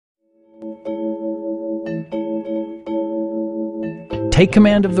take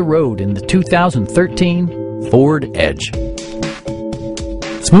command of the road in the 2013 Ford Edge.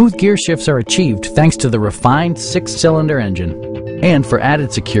 Smooth gear shifts are achieved thanks to the refined 6-cylinder engine. And for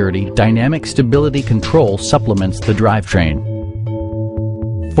added security, dynamic stability control supplements the drivetrain.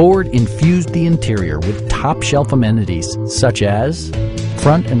 Ford infused the interior with top-shelf amenities such as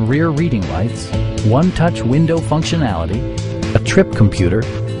front and rear reading lights, one-touch window functionality, a trip computer,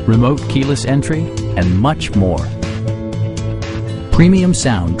 remote keyless entry, and much more. Premium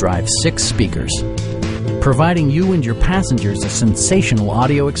sound drives 6 speakers, providing you and your passengers a sensational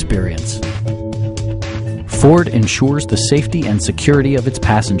audio experience. Ford ensures the safety and security of its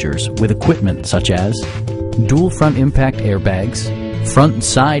passengers with equipment such as dual front impact airbags, front and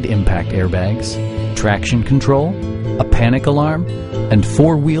side impact airbags, traction control, a panic alarm, and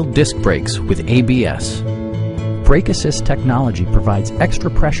 4-wheel disc brakes with ABS. Brake Assist technology provides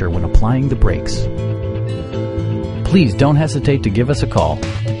extra pressure when applying the brakes. Please don't hesitate to give us a call.